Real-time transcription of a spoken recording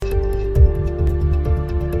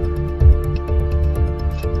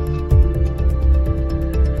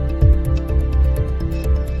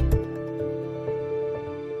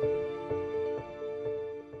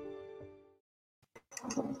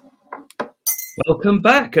Welcome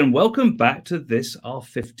back, and welcome back to this, our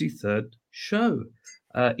 53rd show.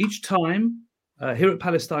 Each time here at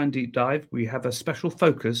Palestine Deep Dive, we have a special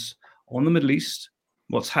focus on the Middle East,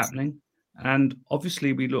 what's happening, and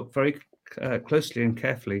obviously we look very closely and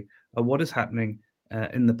carefully at what is happening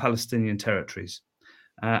in the Palestinian territories.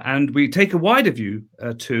 And we take a wider view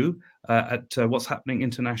too at what's happening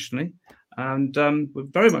internationally. And we're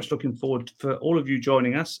very much looking forward for all of you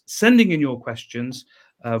joining us, sending in your questions.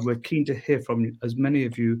 We're keen to hear from as many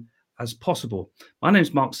of you as possible. My name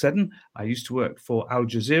is Mark Seddon. I used to work for Al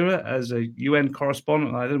Jazeera as a UN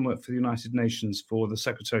correspondent. I then worked for the United Nations for the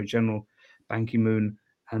Secretary General, Ban Ki-moon,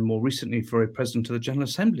 and more recently for a President of the General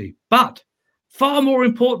Assembly. But far more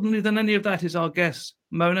importantly than any of that is our guest,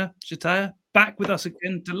 Mona Shtaya, back with us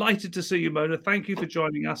again. Delighted to see you, Mona. Thank you for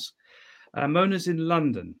joining us. Mona's in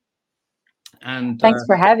London. And Thanks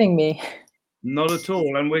for having me. not at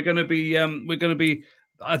all. And we're going to be,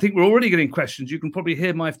 I think we're already getting questions. You can probably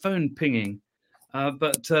hear my phone pinging.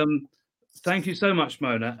 But thank you so much,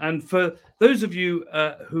 Mona. And for those of you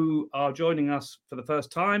who are joining us for the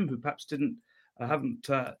first time, who perhaps haven't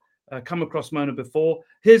come across Mona before,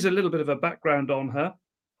 here's a little bit of a background on her.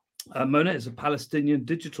 Mona is a Palestinian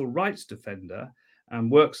digital rights defender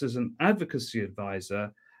and works as an advocacy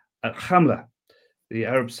advisor at Hamla, the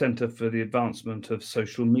Arab Center for the Advancement of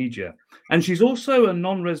Social Media. And she's also a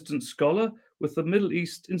non-resident scholar with the Middle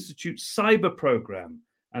East Institute Cyber Program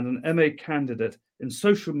and an MA candidate in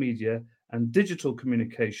social media and digital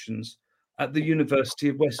communications at the University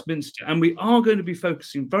of Westminster. And we are going to be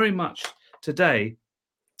focusing very much today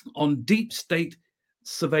on deep state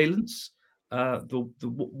surveillance,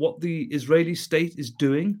 what the Israeli state is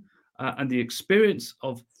doing, and the experience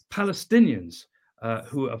of Palestinians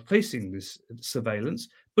who are facing this surveillance,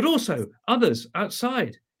 but also others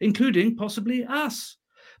outside, including possibly us.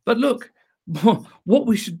 But look, what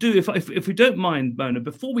we should do, if we don't mind, Mona,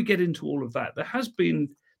 before we get into all of that, there has been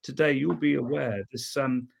today, you'll be aware, this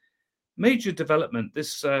major development,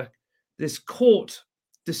 this court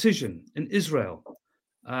decision in Israel,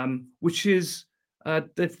 which is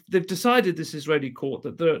they've decided, this Israeli court,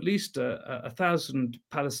 that there are at least 1,000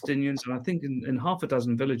 Palestinians, and I think in half a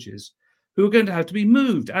dozen villages, who are going to have to be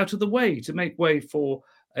moved out of the way to make way for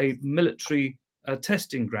a military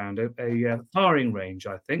testing ground, a firing range.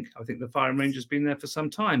 I think the firing range has been there for some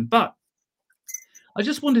time. But I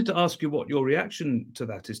just wanted to ask you what your reaction to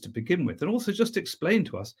that is to begin with, and also just explain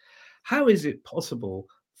to us, how is it possible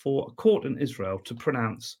for a court in Israel to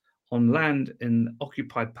pronounce on land in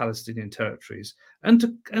occupied Palestinian territories and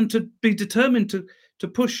to be determined to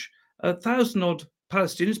push 1,000 odd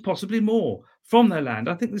Palestinians, possibly more, from their land?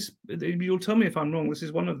 I think this, you'll tell me if I'm wrong, this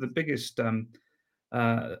is one of the biggest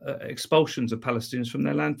expulsions of Palestinians from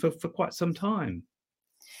their land for quite some time.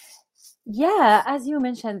 Yeah, as you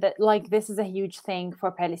mentioned, that like this is a huge thing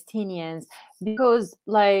for Palestinians because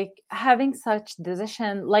like having such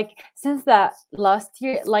decision, like since the last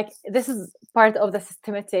year, like this is part of the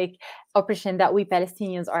systematic oppression that we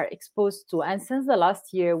Palestinians are exposed to. And since the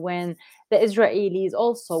last year, when the Israelis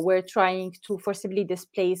also were trying to forcibly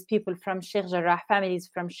displace people from Sheikh Jarrah,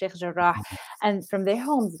 families from Sheikh Jarrah, and from their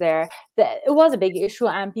homes there, it was a big issue,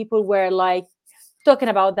 and people were like talking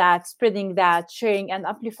about that, spreading that, sharing and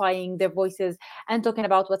amplifying their voices and talking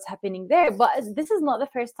about what's happening there. But this is not the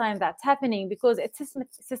first time that's happening, because it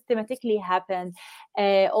systematically happened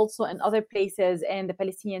also in other places in the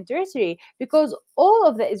Palestinian territory, because all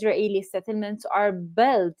of the Israeli settlements are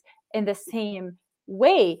built in the same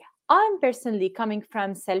way. I'm personally coming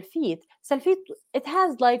from Salfit. Salfit, it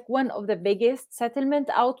has like one of the biggest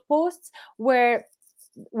settlement outposts, where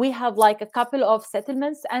we have like a couple of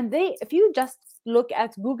settlements, and they, if you just look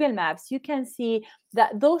at Google Maps, you can see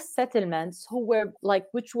that those settlements who were like,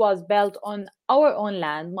 which was built on our own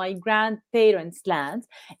land, my grandparents' land,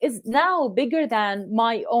 is now bigger than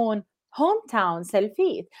my own hometown,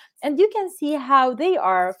 Salfit. And you can see how they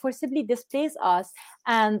are forcibly displace us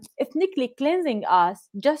and ethnically cleansing us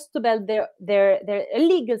just to build their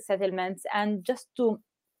illegal settlements, and just to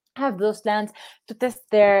have those lands to test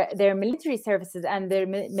their military services and their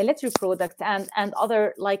military products, and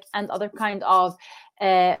other like and other kind of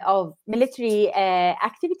military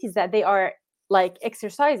activities that they are like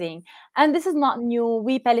exercising. And this is not new.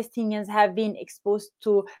 We Palestinians have been exposed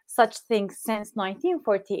to such things since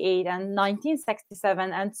 1948 and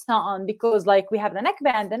 1967 and so on, because like we have the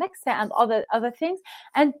Nakba and the Naksa and other things.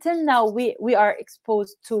 Until now, we are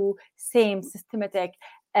exposed to same systematic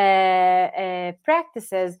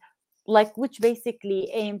practices, like which basically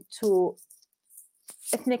aim to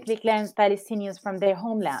ethnically cleanse Palestinians from their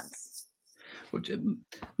homelands.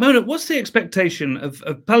 Mona, what's the expectation of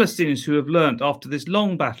Palestinians who have learnt after this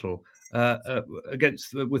long battle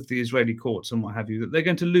against with the Israeli courts and what have you, that they're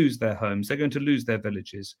going to lose their homes, they're going to lose their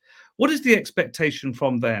villages. What is the expectation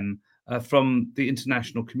from them, from the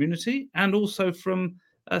international community, and also from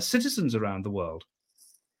citizens around the world?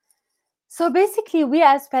 So basically, we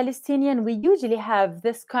as Palestinian, we usually have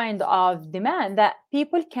this kind of demand that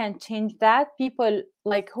people can change that. People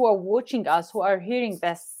like who are watching us, who are hearing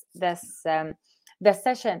this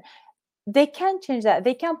session, they can change that.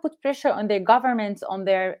 They can put pressure on their governments, on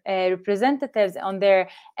their representatives, on their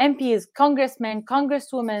MPs, congressmen,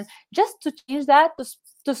 congresswomen, just to change that,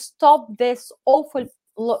 to stop this awful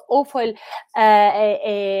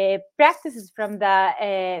practices from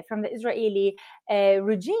the Israeli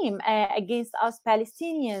regime against us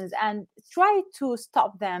Palestinians, and try to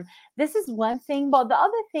stop them. This is one thing, but the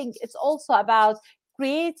other thing, it's also about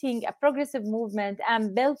creating a progressive movement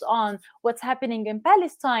and built on what's happening in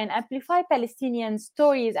Palestine, amplify Palestinian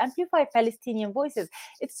stories, amplify Palestinian voices.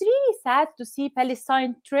 It's really sad to see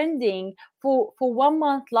Palestine trending for 1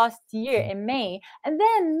 month last year in May, and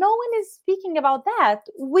then no one is speaking about that.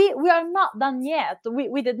 We are not done yet.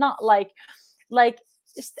 We did not like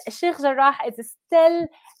Sheikh Jarrah is still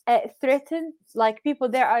threatened. Like people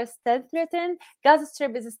there are still threatened. Gaza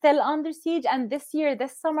Strip is still under siege, and this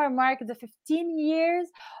summer marked the 15 years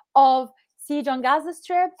of siege on Gaza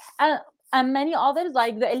Strip, and many others,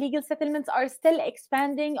 like the illegal settlements, are still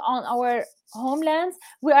expanding on our homelands.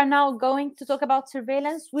 We are now going to talk about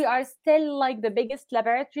surveillance. We are still like the biggest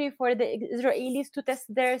laboratory for the Israelis to test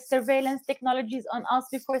their surveillance technologies on us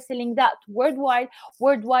before selling that worldwide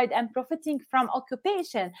and profiting from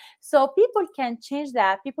occupation. So people can change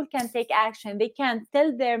that. People can take action. They can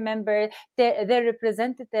tell their members, their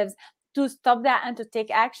representatives, to stop that and to take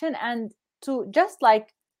action, and to just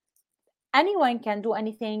like anyone can do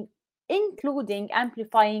anything, including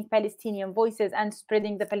amplifying Palestinian voices and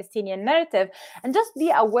spreading the Palestinian narrative. And just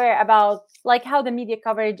be aware about like how the media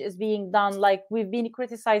coverage is being done. Like we've been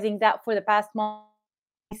criticizing that for the past month.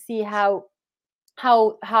 We see how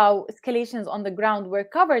escalations on the ground were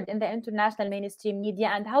covered in the international mainstream media,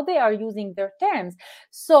 and how they are using their terms.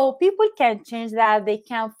 So people can change that. They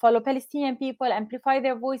can follow Palestinian people, amplify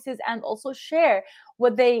their voices, and also share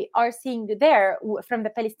what they are seeing there from the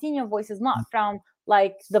Palestinian voices, not from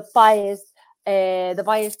like the biased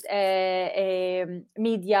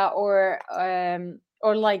media, or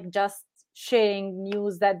like just sharing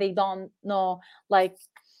news that they don't know. Like,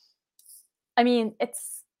 I mean,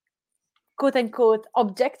 it's quote unquote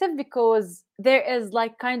objective, because there is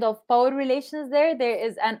like kind of power relations there. There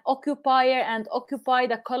is an occupier and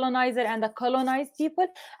occupied, a colonizer and a colonized people,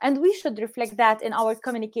 and we should reflect that in our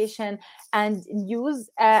communication and news,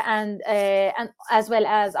 and as well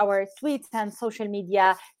as our tweets and social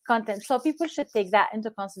media content. So people should take that into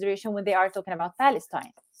consideration when they are talking about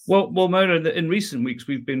Palestine. Well, Mona, in recent weeks,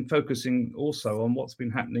 we've been focusing also on what's been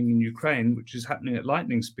happening in Ukraine, which is happening at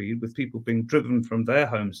lightning speed, with people being driven from their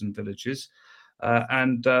homes and villages,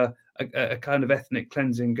 and a kind of ethnic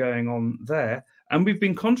cleansing going on there. And we've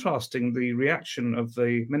been contrasting the reaction of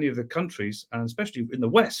many of the countries, and especially in the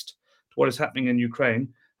West, to what is happening in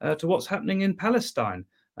Ukraine, to what's happening in Palestine.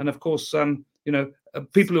 And of course,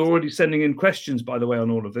 people are already sending in questions, by the way, on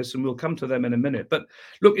all of this, and we'll come to them in a minute. But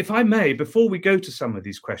look, if I may, before we go to some of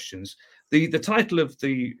these questions, the title of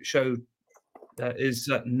the show is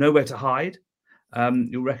Nowhere to Hide.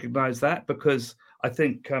 You'll recognize that because I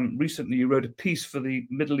think recently you wrote a piece for the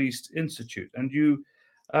Middle East Institute, and you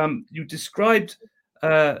described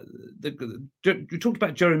you talked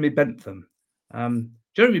about Jeremy Bentham.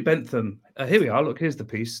 Jeremy Bentham, here we are. Look, here's the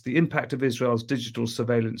piece: the impact of Israel's digital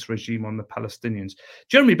surveillance regime on the Palestinians.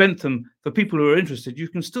 Jeremy Bentham, for people who are interested, you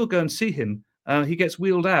can still go and see him. He gets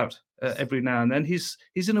wheeled out every now and then. He's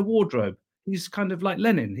in a wardrobe. He's kind of like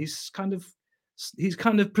Lenin. He's kind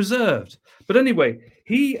of preserved. But anyway,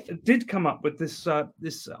 he did come up with this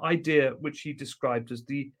idea, which he described as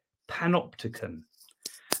the panopticon.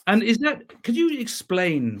 And could you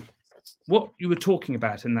explain what you were talking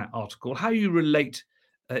about in that article, how you relate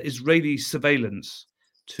Israeli surveillance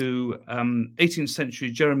to 18th century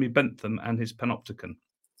Jeremy Bentham and his panopticon?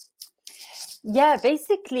 Yeah,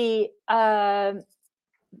 basically,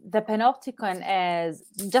 the panopticon is,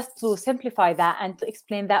 just to simplify that and to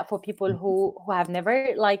explain that for people who have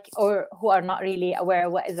never or who are not really aware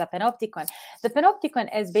what is a panopticon. The panopticon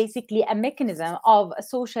is basically a mechanism of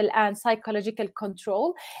social and psychological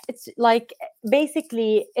control. It's like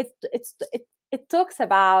basically it talks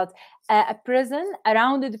about a prison, a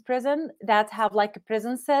rounded prison that have like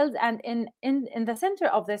prison cells, and in the center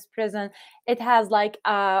of this prison, it has like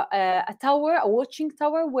a tower, a watching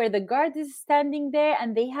tower, where the guard is standing there,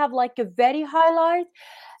 and they have like a very high light.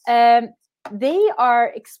 they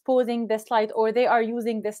are exposing the slide, or they are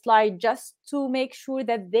using the slide just to make sure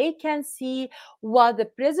that they can see what the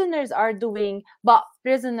prisoners are doing, but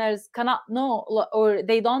prisoners cannot know, or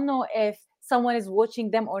they don't know if someone is watching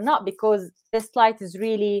them or not, because this light is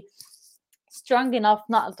really strong enough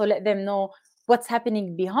not to let them know what's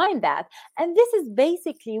happening behind that. And this is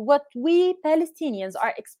basically what we Palestinians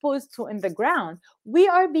are exposed to in the ground. We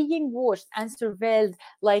are being watched and surveilled,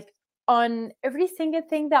 like, on every single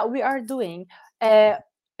thing that we are doing. Uh,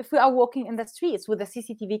 if we are walking in the streets with the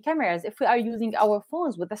CCTV cameras, if we are using our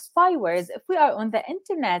phones with the spywares, if we are on the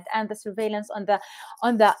internet and the surveillance on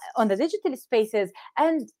the digital spaces,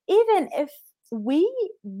 and even if we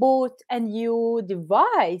bought a new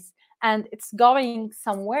device and it's going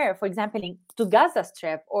somewhere, for example, to Gaza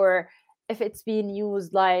Strip, or if it's being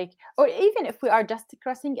used, like, or even if we are just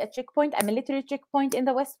crossing a checkpoint, a military checkpoint in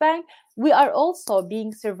the West Bank, we are also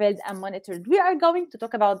being surveilled and monitored. We are going to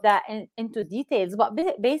talk about that into details, but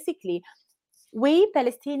basically, we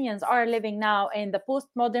Palestinians are living now in the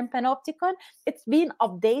postmodern panopticon. It's been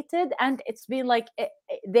updated, and it's been like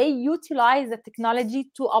they utilize the technology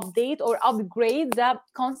to update or upgrade the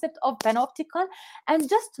concept of panopticon, and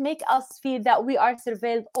just to make us feel that we are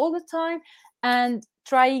surveilled all the time, and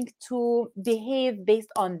trying to behave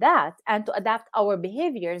based on that, and to adapt our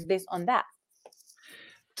behaviors based on that.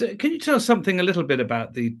 Can you tell us something a little bit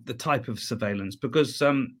about the type of surveillance? Because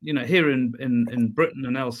here in Britain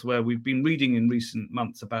and elsewhere, we've been reading in recent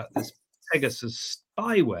months about this Pegasus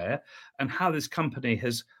spyware and how this company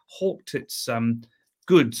has hawked its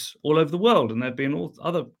goods all over the world, and there have been all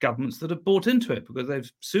other governments that have bought into it because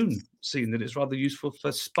they've soon seen that it's rather useful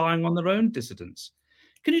for spying on their own dissidents.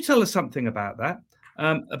 Can you tell us something about that?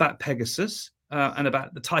 About Pegasus, and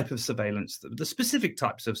about the type of surveillance, the specific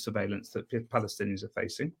types of surveillance that Palestinians are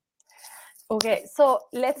facing? Okay, so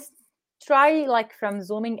let's try, like, from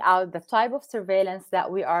zooming out, the type of surveillance that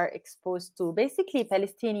we are exposed to. Basically,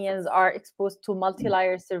 Palestinians are exposed to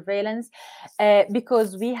multi-layer surveillance,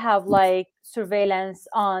 because we have like surveillance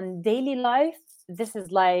on daily life. This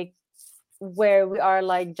is like where we are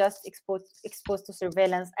like just exposed to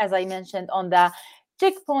surveillance, as I mentioned, on the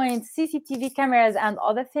checkpoints, CCTV cameras, and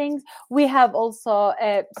other things. We have also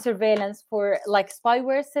surveillance for like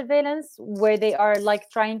spyware surveillance, where they are like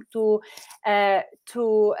trying to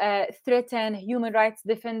threaten human rights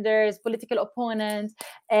defenders, political opponents,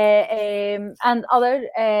 and other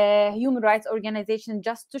human rights organizations,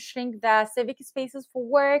 just to shrink the civic spaces for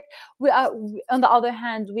work. On the other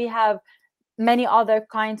hand, we have many other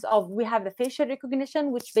kinds of, we have the facial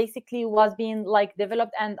recognition, which basically was being like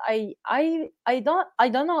developed. And I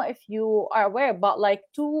don't know if you are aware, but like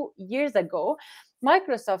 2 years ago,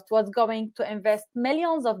 Microsoft was going to invest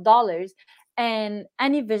millions of dollars in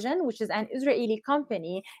Anyvision, which is an Israeli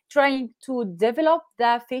company, trying to develop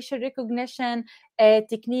the facial recognition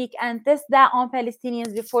technique and test that on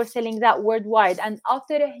Palestinians before selling that worldwide. And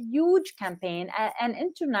after a huge campaign, an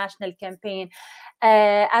international campaign,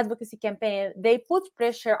 advocacy campaign, they put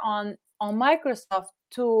pressure on Microsoft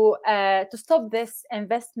to stop this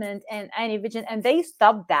investment in Anyvision, and they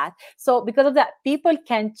stopped that. So because of that, people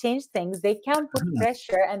can change things. They can put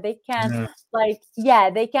pressure, and they can, Yeah. like,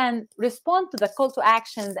 yeah, they can respond to the call to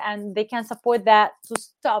actions, and they can support that to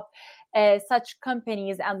stop such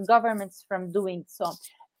companies and governments from doing so.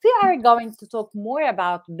 If we are going to talk more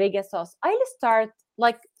about Pegasus, I'll start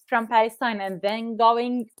like from Palestine and then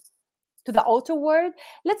going to the outer world.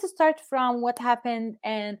 Let's start from what happened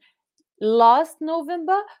in last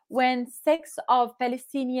November, when six of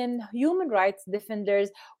Palestinian human rights defenders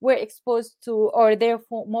were exposed to, or their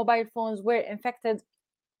mobile phones were infected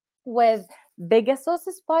with Pegasus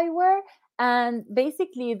spyware. And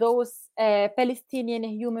basically, those Palestinian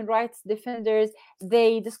human rights defenders,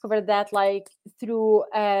 they discovered that, like, through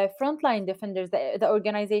frontline defenders, the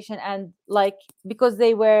organization, and like, because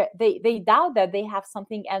they doubt that they have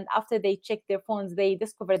something, and after they check their phones, they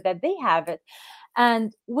discovered that they have it.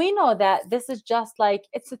 And we know that this is just like,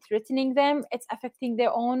 it's threatening them, it's affecting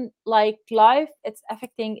their own like life, it's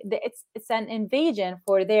affecting it's an invasion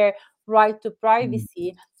for their right to Mm.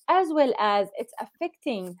 privacy, as well as it's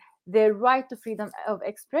affecting their right to freedom of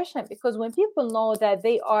expression. Because when people know that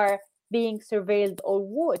they are being surveilled or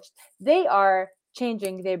watched, they are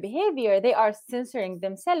changing their behavior, they are censoring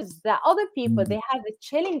themselves. The other people, Mm. they have a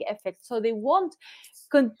chilling effect, so they won't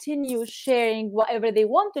continue sharing whatever they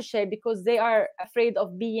want to share, because they are afraid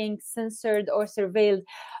of being censored or surveilled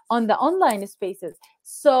on the online spaces.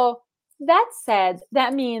 So that said,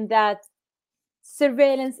 that means that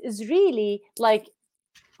surveillance is really like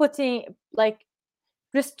putting, like,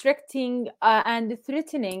 restricting and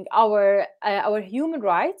threatening our human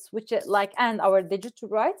rights, which is like, and our digital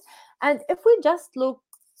rights. And if we just look,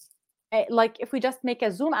 like if we just make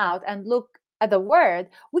a zoom out and look at the world,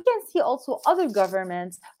 we can see also other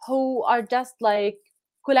governments who are just like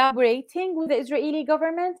collaborating with the Israeli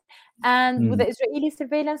government and with the Israeli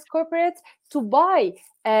surveillance corporates to buy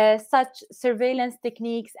such surveillance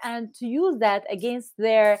techniques and to use that against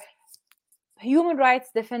their human rights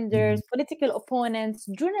defenders, political opponents,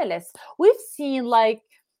 journalists. We've seen like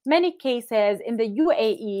many cases in the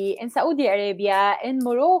UAE, in Saudi Arabia, in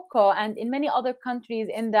Morocco, and in many other countries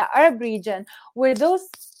in the Arab region, where those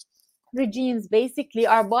regimes basically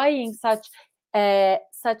are buying such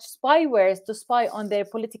spywares to spy on their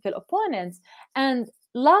political opponents. And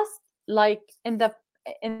last, like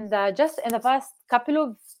just in the past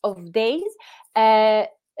couple of days,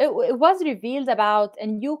 it was revealed about a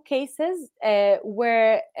new cases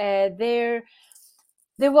where there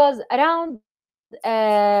was around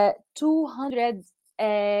 200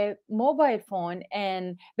 mobile phone,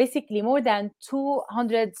 and basically more than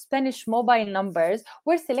 200 Spanish mobile numbers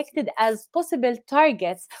were selected as possible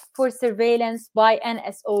targets for surveillance by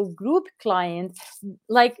NSO group clients.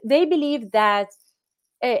 Like they believe that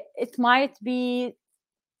it might be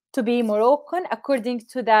to be Moroccan, according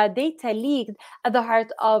to the data leaked at the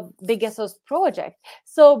heart of Pegasus project.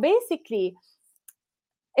 So basically,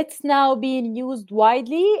 it's now being used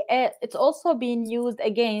widely. It's also being used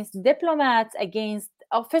against diplomats, against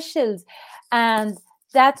officials, and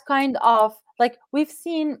that kind of like we've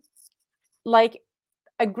seen like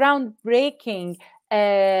a groundbreaking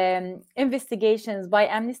investigations by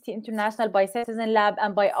Amnesty International, by Citizen Lab,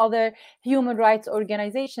 and by other human rights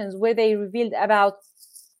organizations, where they revealed about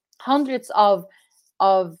hundreds of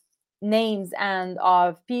names and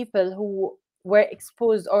of people who were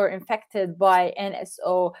exposed or infected by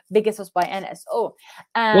NSO, Pegasus by NSO.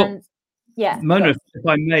 And Well, yeah, Mona, if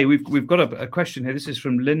I may, we've got a question here. This is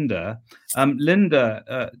from Linda.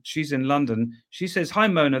 Linda, she's in London. She says, "Hi,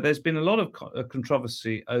 Mona. There's been a lot of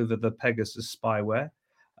controversy over the Pegasus spyware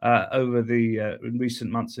over the in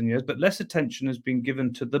recent months and years, but less attention has been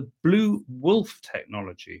given to the Blue Wolf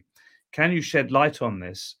technology. Can you shed light on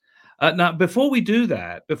this?" Now, before we do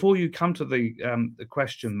that, before you come to the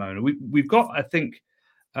question, Mona, we've got, I think,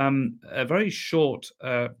 a very short.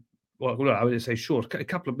 Well, I would say short, a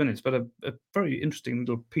couple of minutes, but a very interesting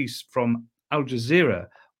little piece from Al Jazeera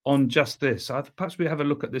on just this. Perhaps we have a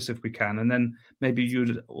look at this if we can, and then maybe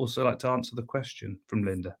you'd also like to answer the question from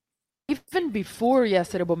Linda. Even before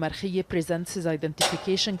Yasser Abu Markhie presents his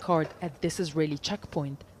identification card at this Israeli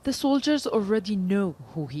checkpoint, the soldiers already know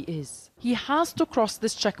who he is. He has to cross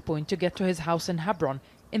this checkpoint to get to his house in Hebron,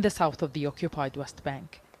 in the south of the occupied West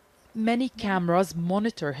Bank. Many cameras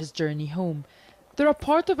monitor his journey home. They're a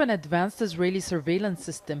part of an advanced Israeli surveillance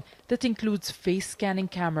system that includes face-scanning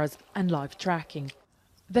cameras and live tracking.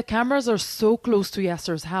 The cameras are so close to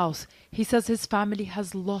Yasser's house, he says his family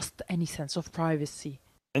has lost any sense of privacy.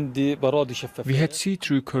 We had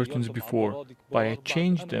see-through curtains before, but I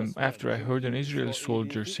changed them after I heard an Israeli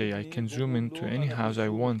soldier say I can zoom into any house I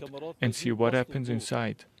want and see what happens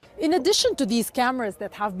inside. In addition to these cameras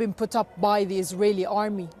that have been put up by the Israeli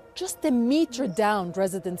army, just a meter down,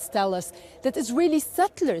 residents tell us that Israeli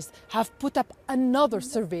settlers have put up another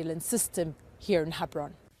surveillance system here in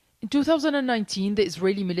Hebron. In 2019, the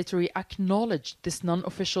Israeli military acknowledged this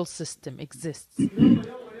non-official system exists.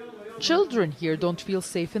 Children here don't feel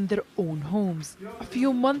safe in their own homes. A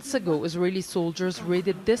few months ago, Israeli soldiers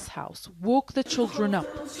raided this house, woke the children up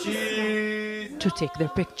to take their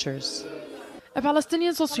pictures. A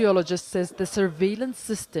Palestinian sociologist says the surveillance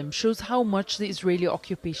system shows how much the Israeli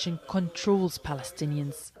occupation controls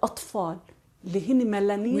Palestinians.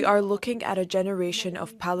 We are looking at a generation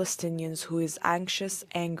of Palestinians who is anxious,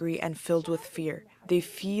 angry, and filled with fear. They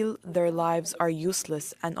feel their lives are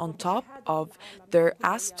useless, and on top of, they're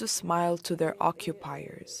asked to smile to their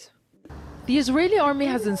occupiers. The Israeli army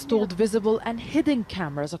has installed visible and hidden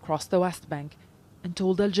cameras across the West Bank and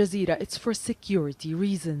told Al Jazeera it's for security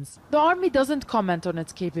reasons. The army doesn't comment on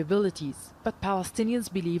its capabilities, but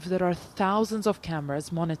Palestinians believe there are thousands of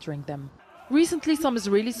cameras monitoring them. Recently, some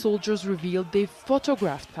Israeli soldiers revealed they've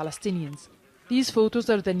photographed Palestinians. These photos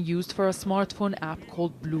are then used for a smartphone app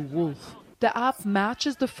called Blue Wolf. The app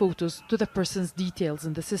matches the photos to the person's details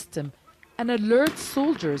in the system and alerts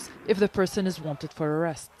soldiers if the person is wanted for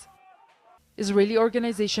arrest. Israeli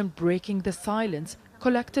organization Breaking the Silence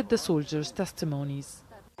collected the soldiers' testimonies.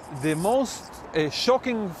 The most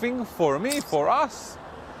shocking thing for me, for us,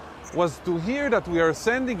 was to hear that we are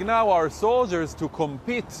sending now our soldiers to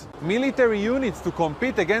compete, military units to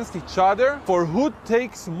compete against each other for who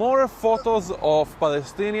takes more photos of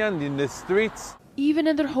Palestinians in the streets. Even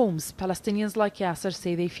in their homes, Palestinians like Yasser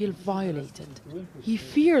say they feel violated. He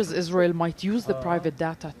fears Israel might use the private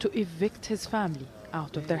data to evict his family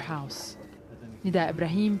out of their house. Nida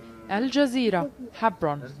Ibrahim, Al Jazeera,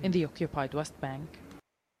 Hebron, in the occupied West Bank.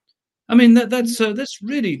 I mean that's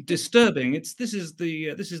really disturbing. This is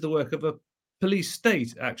the work of a police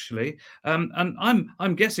state actually, and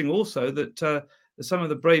I'm guessing also that some of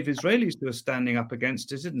the brave Israelis who are standing up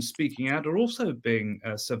against it and speaking out are also being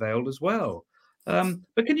surveilled as well.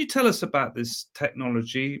 But can you tell us about this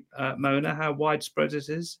technology, Mona? How widespread it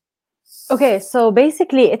is? Okay, so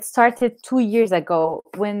basically, it started 2 years ago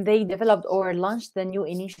when they developed or launched the new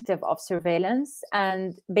initiative of surveillance,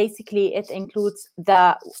 and basically, it includes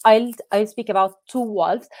I'll speak about two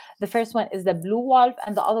wolves. The first one is the blue wolf,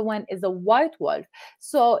 and the other one is the white wolf.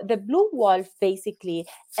 So the blue wolf basically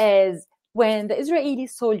is when the Israeli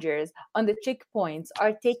soldiers on the checkpoints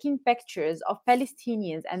are taking pictures of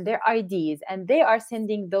Palestinians and their IDs, and they are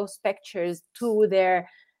sending those pictures to their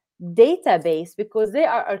database because they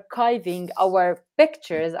are archiving our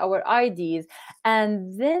pictures, our IDs,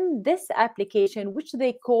 and then this application, which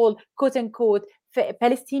they call quote unquote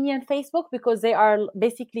Palestinian Facebook, because they are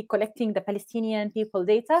basically collecting the Palestinian people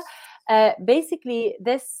data. Basically,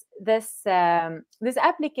 this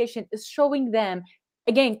application is showing them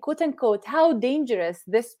again, quote unquote, how dangerous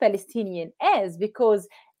this Palestinian is, because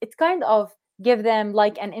it kind of give them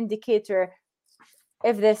like an indicator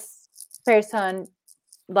if this person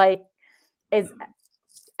like is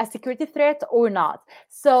a security threat or not.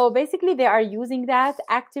 So basically they are using that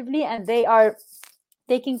actively, and they are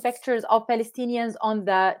taking pictures of Palestinians on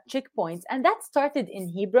the checkpoints, and that started in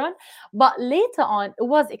Hebron, but later on it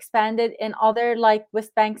was expanded in other like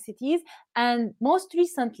West Bank cities. And most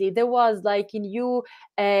recently there was like a new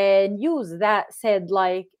news that said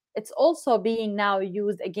like it's also being now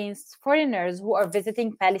used against foreigners who are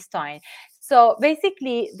visiting Palestine. So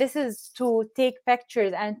basically this is to take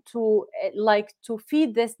pictures and to like to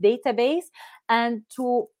feed this database and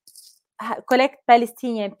to collect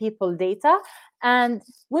Palestinian people data. And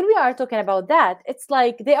when we are talking about that, it's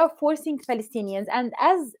like they are forcing Palestinians, and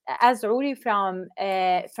as Uri from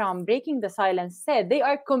Breaking the Silence said, they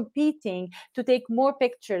are competing to take more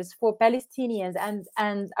pictures for Palestinians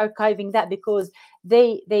and archiving that, because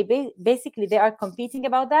basically they are competing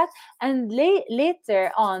about that. And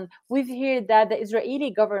later on, we've heard that the Israeli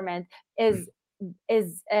government is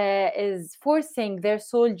forcing their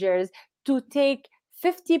soldiers to take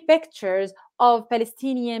 50 pictures of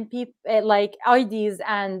Palestinian people, like IDs,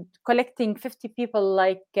 and collecting 50 people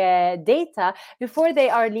like data before they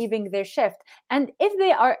are leaving their shift. And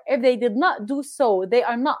if they did not do so, they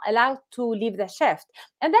are not allowed to leave the shift.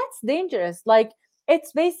 And that's dangerous. Like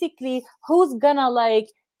it's basically who's gonna like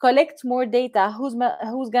collect more data,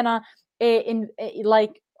 who's gonna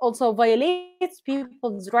like also violates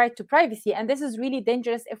people's right to privacy. And this is really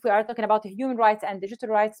dangerous if we are talking about human rights and digital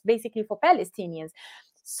rights basically for Palestinians.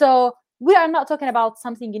 So we are not talking about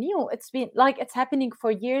something new. It's been like it's happening for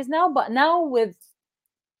years now, but now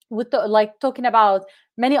like talking about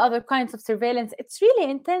many other kinds of surveillance, it's really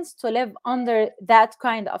intense to live under that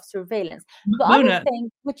kind of surveillance. The other Mona, thing,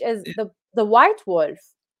 which is the white wolf,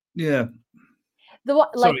 yeah. like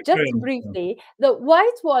Sorry, just carry on. briefly, the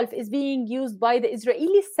white wolf is being used by the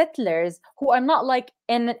Israeli settlers who are not like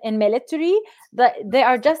in military, that they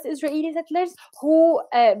are just Israeli settlers who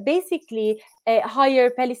basically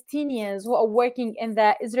hire Palestinians who are working in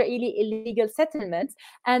the Israeli illegal settlements,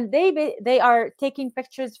 and they are taking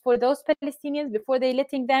pictures for those Palestinians before they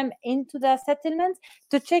letting them into the settlements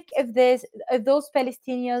to check if those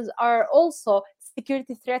Palestinians are also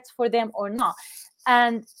security threats for them or not.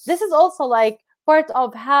 And this is also like part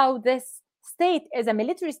of how this state is a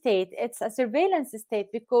military state. It's a surveillance state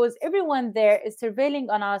because everyone there is surveilling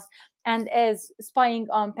on us and is spying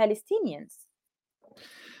on Palestinians.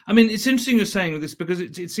 I mean, it's interesting you're saying this because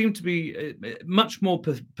it seemed to be much more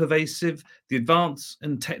pervasive. The advance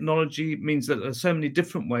in technology means that there are so many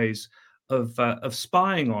different ways of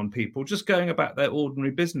spying on people, just going about their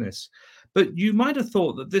ordinary business. But you might have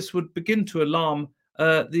thought that this would begin to alarm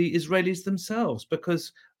the Israelis themselves,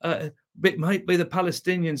 because it might be the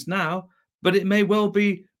Palestinians now, but it may well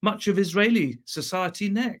be much of Israeli society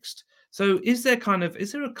next. So, is there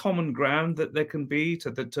a common ground that there can be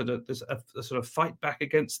there's a sort of fight back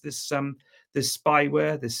against this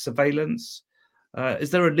spyware, this surveillance?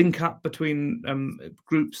 Is there a link up between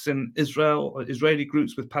groups in Israel, or Israeli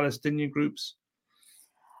groups with Palestinian groups?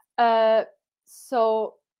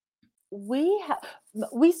 So we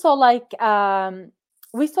saw like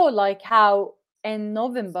how in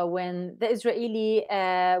November when the Israeli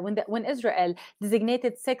when Israel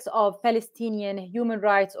designated 6 of Palestinian human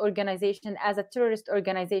rights organization as a terrorist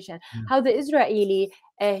organization, how the Israeli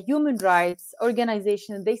human rights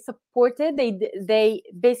organization, they supported, they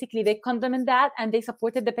basically they condemned that, and they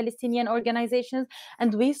supported the Palestinian organizations,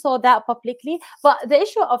 and we saw that publicly. But the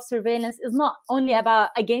issue of surveillance is not only about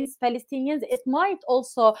against Palestinians, it might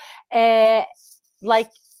also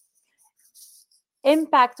like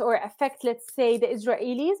impact or affect, let's say, the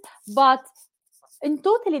Israelis, but in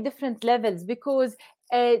totally different levels, because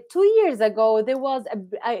 2 years ago there was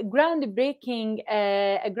a groundbreaking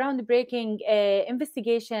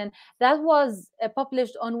investigation that was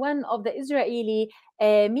published on one of the Israeli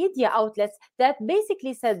media outlets that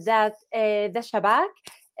basically said that the Shabak,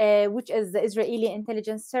 which is the Israeli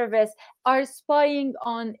intelligence service, are spying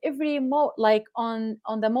on every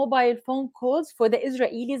on the mobile phone calls for the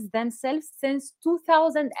Israelis themselves since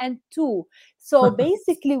 2002. So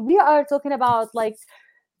basically, we are talking about like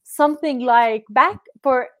something like back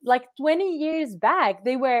for like 20 years back,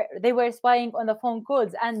 they were spying on the phone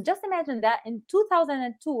calls. And just imagine that in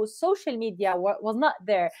 2002 social media was not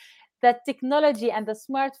there, that technology and the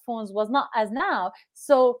smartphones was not as now.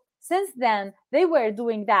 So since then they were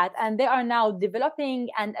doing that, and they are now developing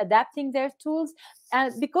and adapting their tools.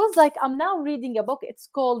 And because like I'm now reading a book, it's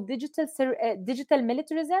called digital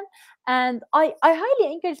militarism, and I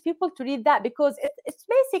highly encourage people to read that, because it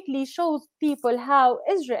basically shows people how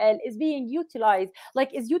Israel is being utilized,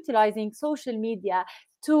 like is utilizing social media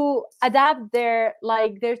to adapt their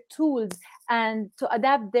tools and to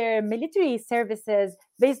adapt their military services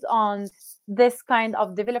based on this kind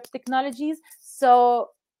of developed technologies. So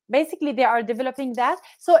basically they are developing that,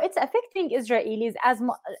 so it's affecting Israelis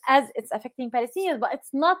as it's affecting Palestinians, but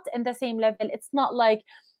it's not in the same level. It's not like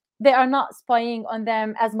they are not spying on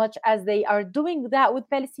them as much as they are doing that with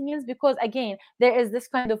Palestinians, because again there is this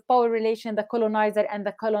kind of power relation, the colonizer and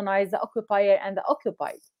the colonized, the occupier and the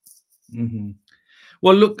occupied. Mm-hmm.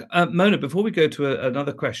 Well, look, Mona, before we go to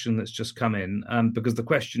another question that's just come in, because the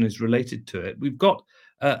question is related to it, we've got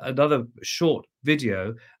another short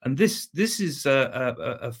video, and this is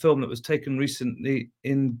a film that was taken recently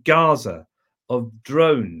in Gaza of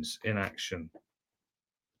drones in action.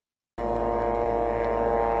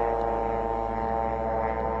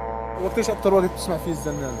 وقتاش أكتر وقت بتسمع فيه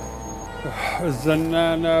الزنانة؟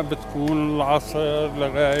 الزنانة بتكون العصر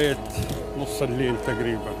لغاية نص الليل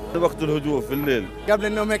تقريبا. وقت الهدوء في الليل قبل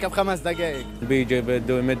النوم هيك ب5 دقائق. بيجي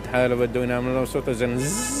بده يمد حاله بده ينام صوته زن.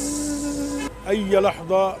 أي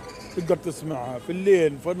لحظة تقدر تسمعها في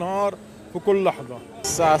الليل في النهار في كل لحظة.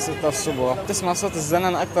 الساعة 6 الصبح تسمع صوت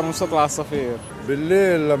الزنانة أكثر من صوت العصافير.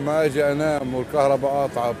 بالليل لما أجي أنام والكهرباء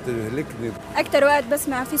قاطعة بتهلكني. أكثر وقت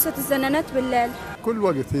بسمع فيه صوت الزنانات بالليل. كل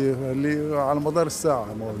وقت هي اللي على مدار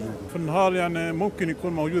الساعة موجودة. في النهار يعني ممكن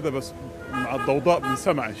يكون موجودة بس مع الضوضاء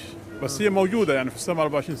بنسمعش، بس هي موجودده يعني في السماء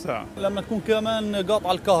 24 ساعه. لما تكون كمان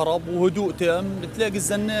قاطع الكهرب وهدوء تام بتلاقي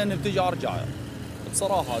الزنانه بتيجي ارجع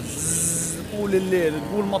بصراحه طول الليل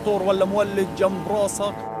تقول مطور ولا مولد جنب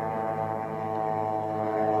راسك.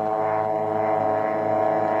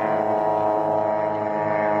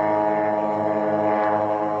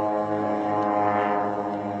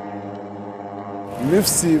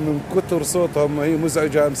 نفسي من كتر صوتها ما هي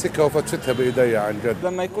مزعجة امسكها وفتشتها بايدي عن جد.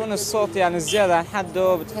 لما يكون الصوت يعني زيادة عن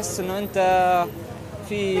حده بتحس انه انت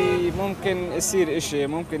في ممكن يصير اشي،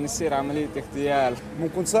 ممكن يصير عملية اغتيال،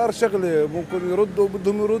 ممكن صار شغلة، ممكن يردوا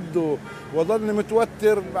بدهم يردوا وظلني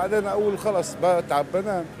متوتر، بعدين اقول خلص بتعب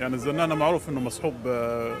بنام. يعني الزنانة معروف انه مصحوب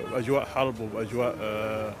باجواء حرب وباجواء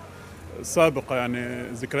سابقة، يعني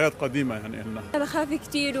ذكريات قديمة يعني إلنا. أنا بخاف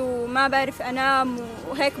كتير وما بعرف أنام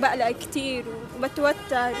وهيك بقلق كتير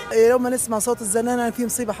وبتوتر. يوم ما نسمع صوت الزنانة في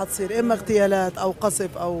مصيبة حتصير، إما اغتيالات أو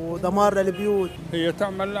قصف أو دمار للبيوت. هي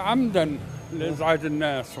تعمل عمدا لإزعاج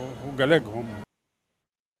الناس وقلقهم.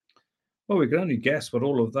 Well, we can only guess what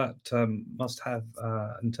all of that must have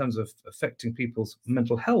in terms of affecting people's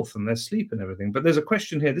mental health and their sleep and everything. But there's a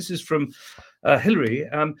question here. This is from Hillary.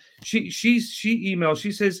 She emailed.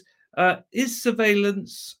 She says, is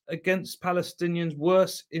surveillance against Palestinians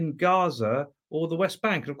worse in Gaza or the West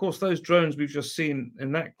Bank? And of course, those drones we've just seen in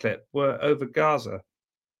that clip were over Gaza.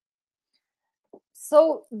 So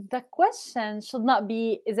the question should not be,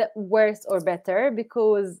 is it worse or better?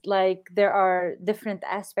 Because like there are different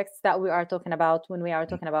aspects that we are talking about when we are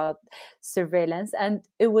talking about surveillance, and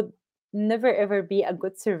it would never ever be a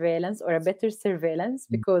good surveillance or a better surveillance,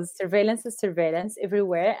 because surveillance is surveillance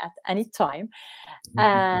everywhere at any time.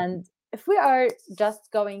 And if we are just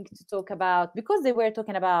going to talk about, because they were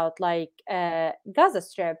talking about like Gaza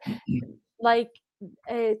Strip, like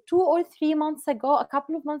 2 or 3 months ago, a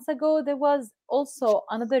couple of months ago, there was also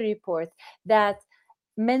another report that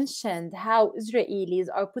mentioned how Israelis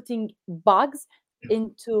are putting bugs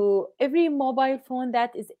into every mobile phone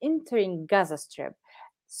that is entering Gaza Strip,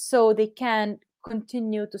 so they can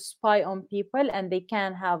continue to spy on people and they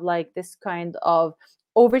can have like this kind of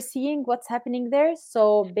overseeing what's happening there.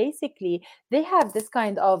 So basically, they have this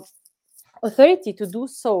kind of authority to do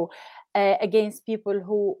so against people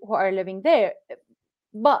who are living there.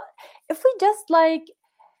 But if we just like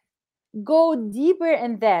go deeper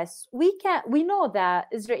in this, we know that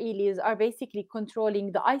Israelis are basically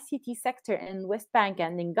controlling the ICT sector in West Bank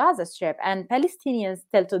and in Gaza Strip, and Palestinians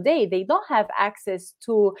till today they don't have access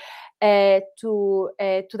to the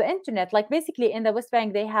internet. Like basically in the West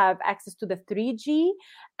Bank they have access to the 3G,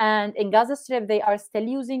 and in Gaza Strip they are still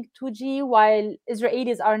using 2G, while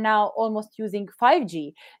Israelis are now almost using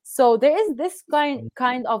 5G. So there is this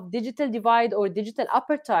kind of digital divide or digital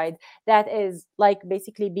apartheid that is like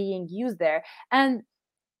basically being used there. And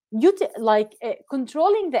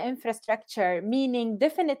controlling the infrastructure, meaning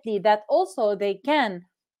definitely that also they can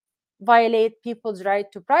violate people's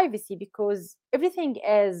right to privacy, because everything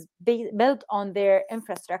is built on their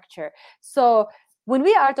infrastructure. So when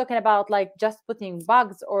we are talking about like just putting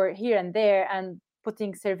bugs or here and there and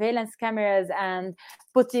putting surveillance cameras and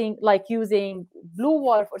putting like using blue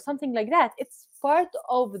wolf or something like that, it's part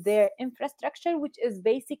of their infrastructure, which is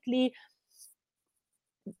basically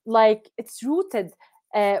like it's rooted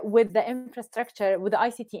with the infrastructure, with the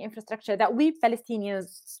ICT infrastructure that we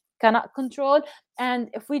Palestinians cannot control.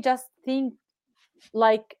 And if we just think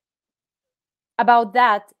like about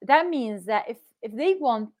that, that means that if they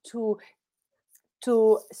want to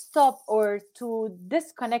stop or to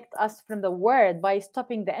disconnect us from the world by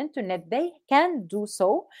stopping the internet, they can do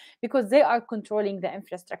so because they are controlling the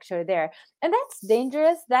infrastructure there. And that's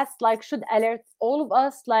dangerous. That's like should alert all of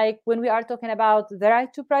us. Like when we are talking about the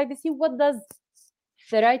right to privacy, what does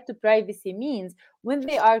the right to privacy means when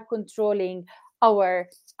they are controlling our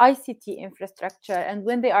ICT infrastructure and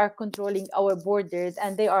when they are controlling our borders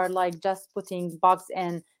and they are like just putting bugs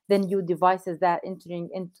in the new devices that entering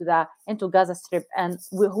into Gaza Strip, and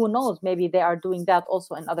who knows, maybe they are doing that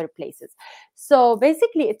also in other places. So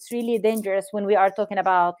basically it's really dangerous when we are talking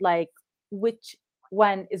about like which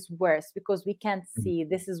one is worse, because we can't see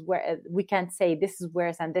this is where we can't say this is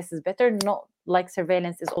worse and this is better. No, like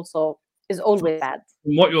surveillance is always bad.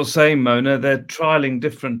 From what you're saying, Mona, they're trialing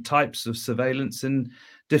different types of surveillance in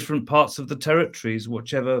different parts of the territories,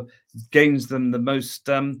 whichever gains them the most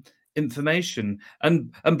information.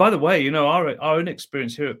 And by the way, you know, our own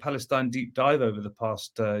experience here at Palestine Deep Dive over the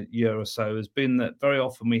past year or so has been that very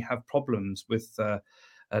often we have problems with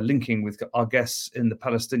linking with our guests in the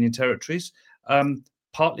Palestinian territories,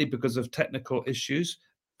 partly because of technical issues,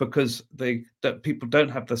 because that people don't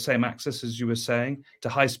have the same access, as you were saying, to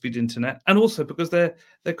high-speed internet, and also because there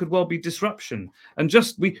could well be disruption. And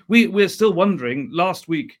just we're still wondering. Last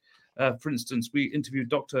week, for instance, we interviewed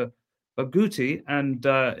Dr. Baguti, and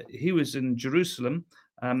he was in Jerusalem,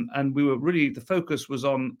 and we were really, the focus was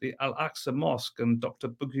on the Al-Aqsa Mosque and Dr.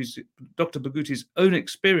 Baguti's own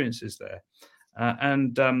experiences there,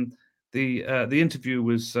 and the interview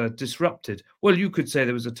was disrupted. Well, you could say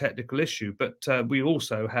there was a technical issue, but we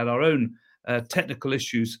also had our own technical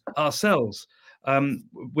issues ourselves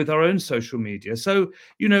with our own social media. So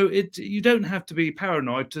you know, you don't have to be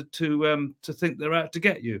paranoid to think they're out to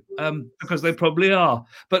get you, because they probably are.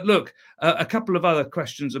 But look, a couple of other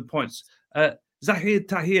questions and points. Zahid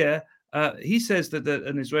Tahir, he says that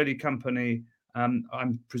an Israeli company,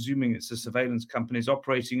 I'm presuming it's a surveillance company, is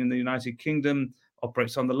operating in the United Kingdom,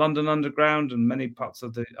 operates on the London Underground and many parts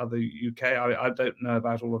of the other UK. I don't know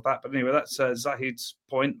about all of that, but anyway, that's Zahid's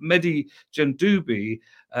point. Mehdi Jandoubi,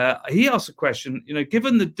 he asked a question, you know,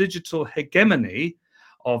 given the digital hegemony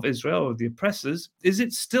of Israel, of the oppressors, is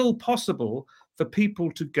it still possible for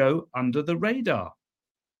people to go under the radar?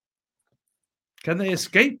 Can they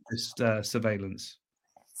escape this surveillance?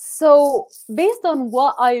 So based on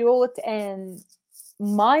what I wrote in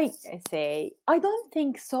my essay, I don't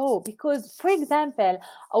think so, because for example,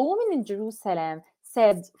 a woman in Jerusalem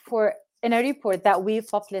said, for in a report that we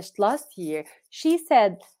published last year, she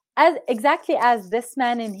said, as exactly as this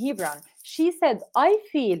man in Hebron, she said, I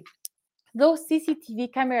feel those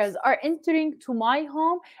CCTV cameras are entering to my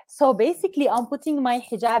home. So basically, I'm putting my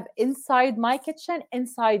hijab inside my kitchen,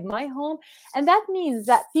 inside my home, and that means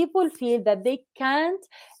that people feel that they can't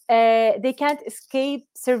escape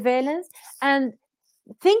surveillance. And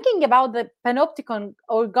thinking about the panopticon,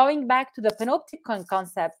 or going back to the panopticon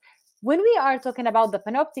concept, when we are talking about the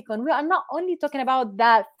panopticon, we are not only talking about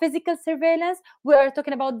the physical surveillance, we are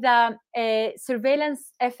talking about the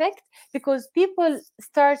surveillance effect, because people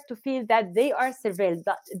start to feel that they are surveilled,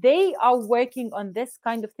 that they are working on this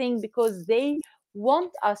kind of thing because they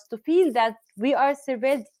want us to feel that we are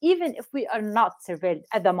surveilled, even if we are not surveilled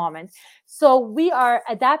at the moment. So we are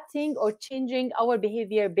adapting or changing our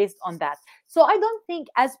behavior based on that. So I don't think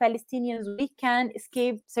as Palestinians we can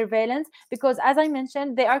escape surveillance, because as I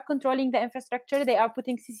mentioned, they are controlling the infrastructure, they are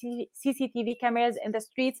putting CCTV cameras in the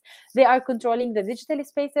streets, they are controlling the digital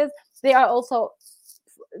spaces, they are also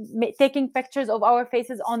taking pictures of our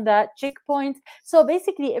faces on the checkpoint. So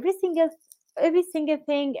basically every single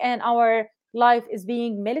thing in our life is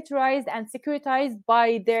being militarized and securitized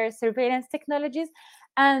by their surveillance technologies.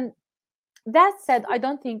 And that said, I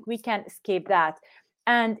don't think we can escape that.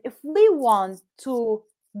 And if we want to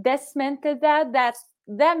dismantle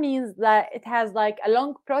that means that it has like a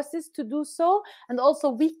long process to do so. And also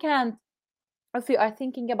we can't, if we are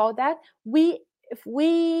thinking about that, if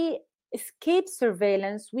we escape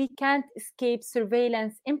surveillance, we can't escape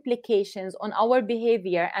surveillance implications on our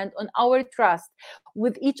behavior and on our trust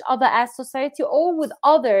with each other as society or with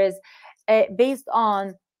others, based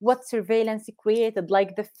on what surveillance created,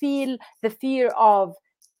 like the fear of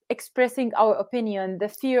expressing our opinion, the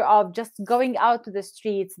fear of just going out to the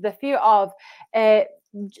streets, the fear of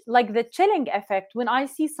like the chilling effect when I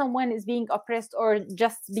see someone is being oppressed or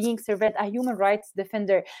just being surveilled, a human rights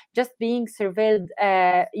defender just being surveilled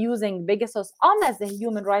using Pegasus. As a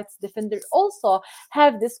human rights defender also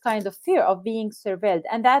have this kind of fear of being surveilled,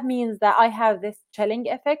 and that means that I have this chilling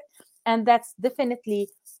effect, and that's definitely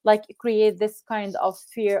like create this kind of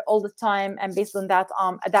fear all the time, and based on that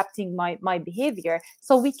adapting my behavior.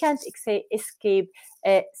 So we can't escape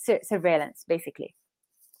surveillance basically.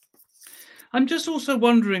 I'm just also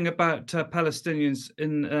wondering about Palestinians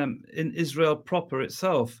in Israel proper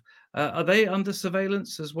itself. Are they under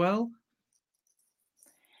surveillance as well?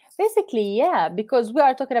 Basically, yeah, because we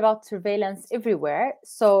are talking about surveillance everywhere,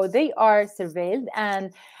 so they are surveilled.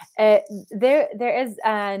 And there is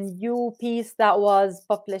a new piece that was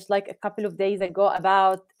published like a couple of days ago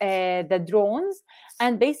about the drones,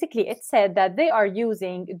 and basically it said that they are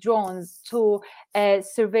using drones to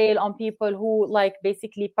surveil on people who like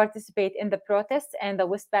basically participate in the protests in the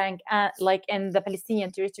West Bank and like in the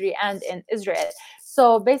Palestinian territory and in Israel.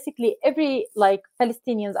 So basically every like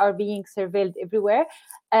Palestinians are being surveilled everywhere.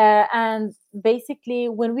 And basically,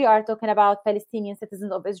 when we are talking about Palestinian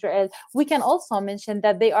citizens of Israel, we can also mention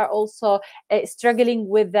that they are also struggling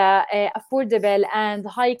with the affordable and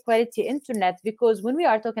high quality internet, because when we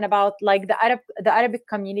are talking about like the Arabic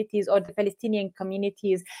communities or the Palestinian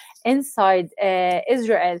communities inside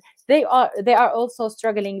Israel, they are also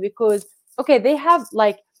struggling because okay, they have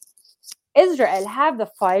like Israel have the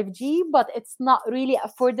 5G, but it's not really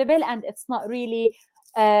affordable and it's not really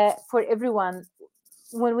for everyone.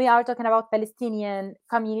 When we are talking about Palestinian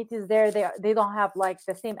communities there, they don't have like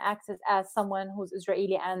the same access as someone who's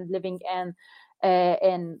Israeli and living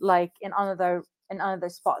in like in another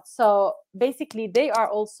spot. So basically, they are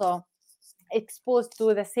also exposed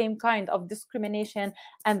to the same kind of discrimination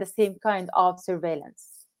and the same kind of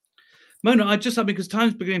surveillance. Mona, I just because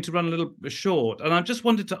time's beginning to run a little bit short, and I just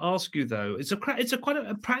wanted to ask you though. It's quite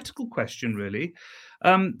a practical question, really,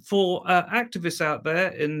 for activists out there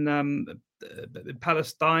in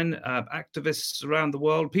Palestine, activists around the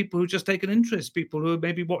world, people who just take an interest, people who are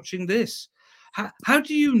maybe watching this. How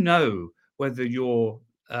do you know whether your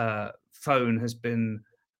phone has been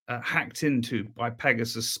hacked into by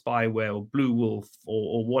Pegasus spyware or Blue Wolf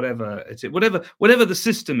or whatever it is, whatever the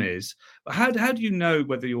system is? How do you know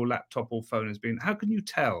whether your laptop or phone has been? How can you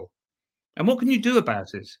tell? And what can you do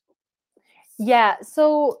about it? Yeah,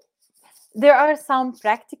 so there are some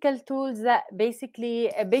practical tools that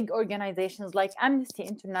basically big organizations like Amnesty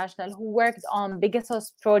International, who worked on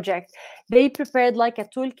Pegasus project, they prepared like a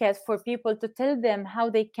toolkit for people to tell them how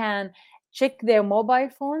they can check their mobile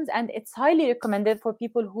phones. And it's highly recommended for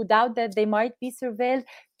people who doubt that they might be surveilled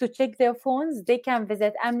to check their phones. They can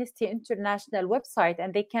visit Amnesty International website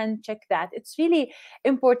and they can check that. It's really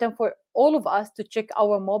important for all of us to check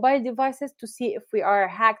our mobile devices to see if we are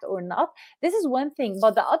hacked or not. This is one thing,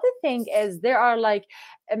 but the other thing is there are like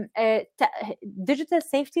digital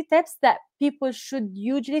safety tips that people should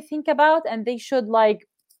usually think about, and they should like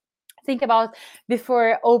think about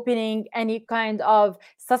before opening any kind of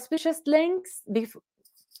suspicious links,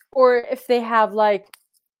 or if they have like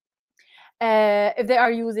if they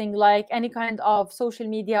are using like any kind of social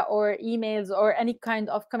media or emails or any kind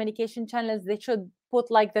of communication channels, they should put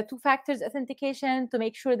like the 2 factors authentication to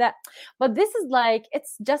make sure that, but this is like,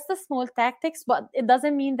 it's just a small tactics, but it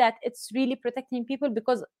doesn't mean that it's really protecting people,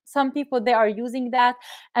 because some people, they are using that,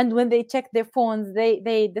 and when they check their phones,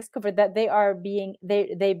 they discover that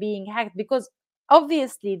they being hacked, because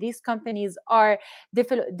obviously these companies are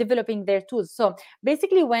developing their tools. So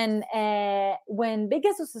basically, when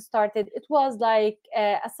Pegasus started, it was like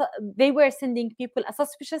they were sending people a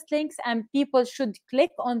suspicious links, and people should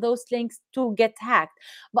click on those links to get hacked.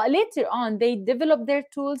 But later on, they developed their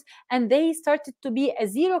tools, and they started to be a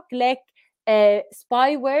zero-click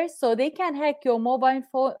spyware, so they can hack your mobile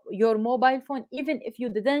phone even if you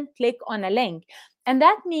didn't click on a link. And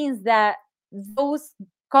that means that those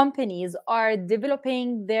companies are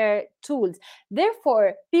developing their tools.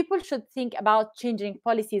 Therefore, people should think about changing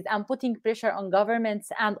policies and putting pressure on governments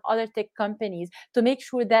and other tech companies to make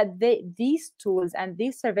sure that these tools and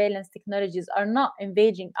these surveillance technologies are not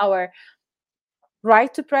invading our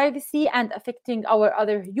right to privacy and affecting our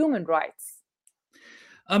other human rights.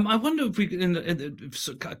 I wonder if we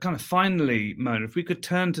could, kind of finally, Mona, if we could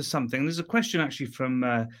turn to something. There's a question actually from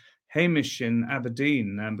Hamish in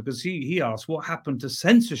Aberdeen, because he asked what happened to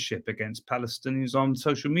censorship against Palestinians on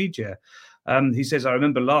social media. He says, I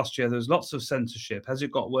remember last year there was lots of censorship. Has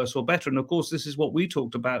it got worse or better? And of course, this is what we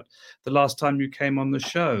talked about the last time you came on the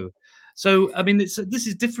show. So, I mean, this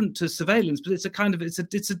is different to surveillance, but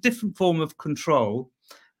it's a different form of control.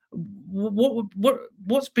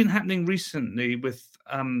 What's been happening recently with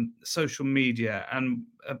social media and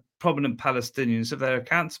prominent Palestinians? Have their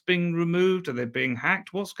accounts been removed? Are they being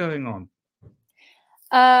hacked? What's going on?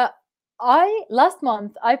 Last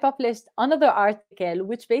month I published another article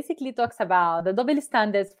which basically talks about the double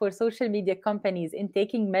standards for social media companies in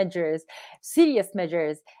taking serious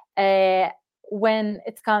measures, when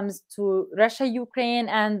it comes to Russia, Ukraine,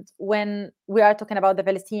 and when we are talking about the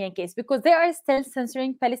Palestinian case, because they are still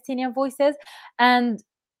censoring Palestinian voices. And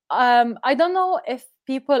I don't know if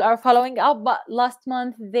people are following up, but last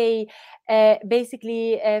month they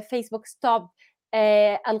Facebook stopped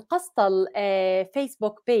Al-Qastal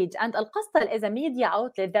Facebook page. And Al-Qastal is a media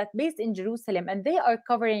outlet that's based in Jerusalem, and they are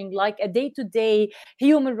covering like a day-to-day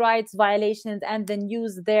human rights violations and the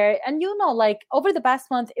news there. And like over the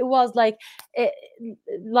past month, it was like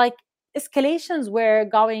escalations were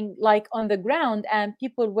going like on the ground, and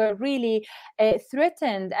people were really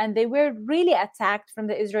threatened, and they were really attacked from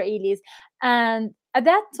the Israelis. And at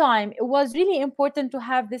that time, it was really important to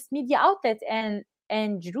have this media outlet in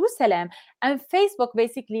Jerusalem. And Facebook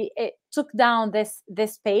basically took down this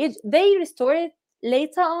page. They restored it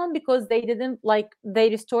later on, because they didn't they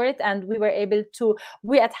restored it, and we were able to.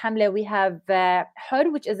 We at Hamle, we have HUR,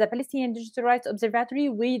 which is a Palestinian Digital Rights Observatory.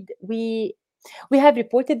 We have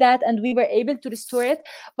reported that, and we were able to restore it.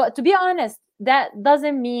 But to be honest, that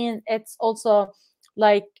doesn't mean it's also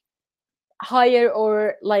like higher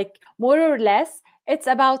or like more or less. It's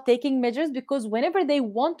about taking measures, because whenever they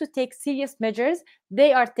want to take serious measures,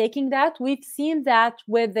 they are taking that. We've seen that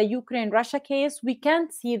with the Ukraine-Russia case. We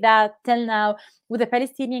can't see that till now with the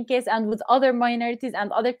Palestinian case and with other minorities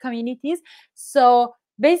and other communities. So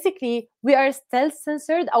basically, we are still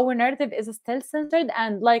censored. Our narrative is still censored.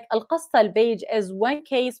 And like Al-Qastal page is one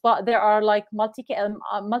case, but there are like multi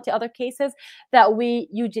other cases that we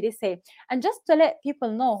usually say. And just to let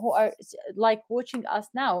people know who are like watching us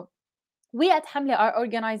now, we at Hamle are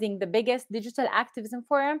organizing the biggest digital activism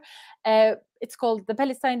forum. It's called the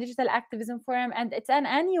Palestine Digital Activism Forum, and it's an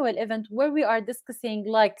annual event where we are discussing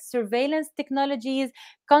like surveillance technologies,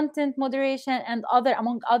 content moderation, and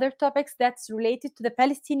among other topics that's related to the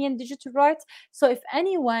Palestinian digital rights. So if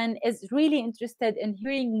anyone is really interested in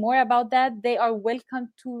hearing more about that, they are welcome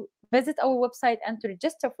to visit our website and to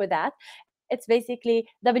register for that. It's basically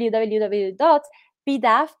www.pdaf.ps,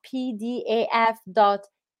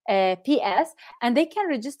 and they can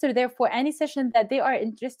register there for any session that they are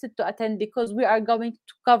interested to attend, because we are going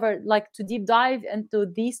to cover to deep dive into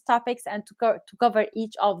these topics and to cover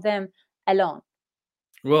each of them alone.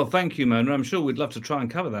 Well, thank you, Mona. I'm sure we'd love to try and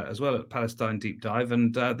cover that as well at Palestine Deep Dive.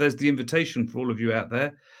 And there's the invitation for all of you out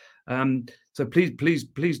there. So please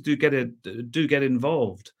do get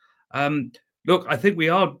involved. Look, I think we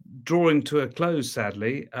are drawing to a close,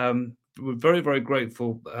 sadly. We're very, very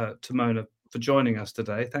grateful to Mona for joining us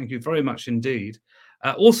today. Thank you very much indeed.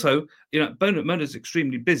 Also, Mona's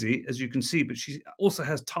extremely busy, as you can see, but she also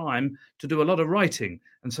has time to do a lot of writing.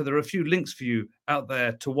 And so there are a few links for you out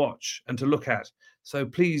there to watch and to look at. So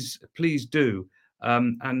please do,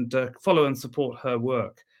 and follow and support her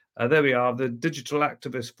work. There we are. The Digital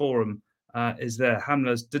Activist Forum is there.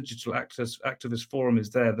 Hamle's Digital Activist Forum is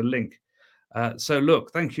there, the link. So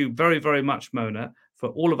look, thank you very, very much, Mona, for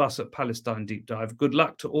all of us at Palestine Deep Dive. Good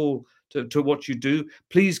luck to all to what you do.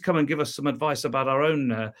 Please come and give us some advice about our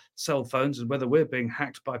own cell phones and whether we're being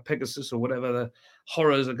hacked by Pegasus or whatever the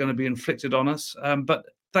horrors are going to be inflicted on us. But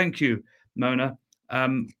thank you, Mona.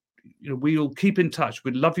 We'll keep in touch.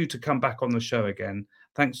 We'd love you to come back on the show again.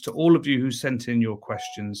 Thanks to all of you who sent in your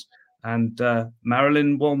questions. And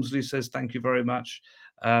Marilyn Walmsley says, thank you very much.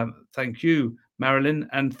 Thank you, Marilyn.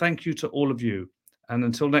 And thank you to all of you. And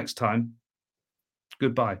until next time,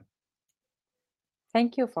 goodbye.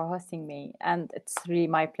 Thank you for hosting me. And it's really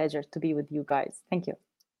my pleasure to be with you guys. Thank you.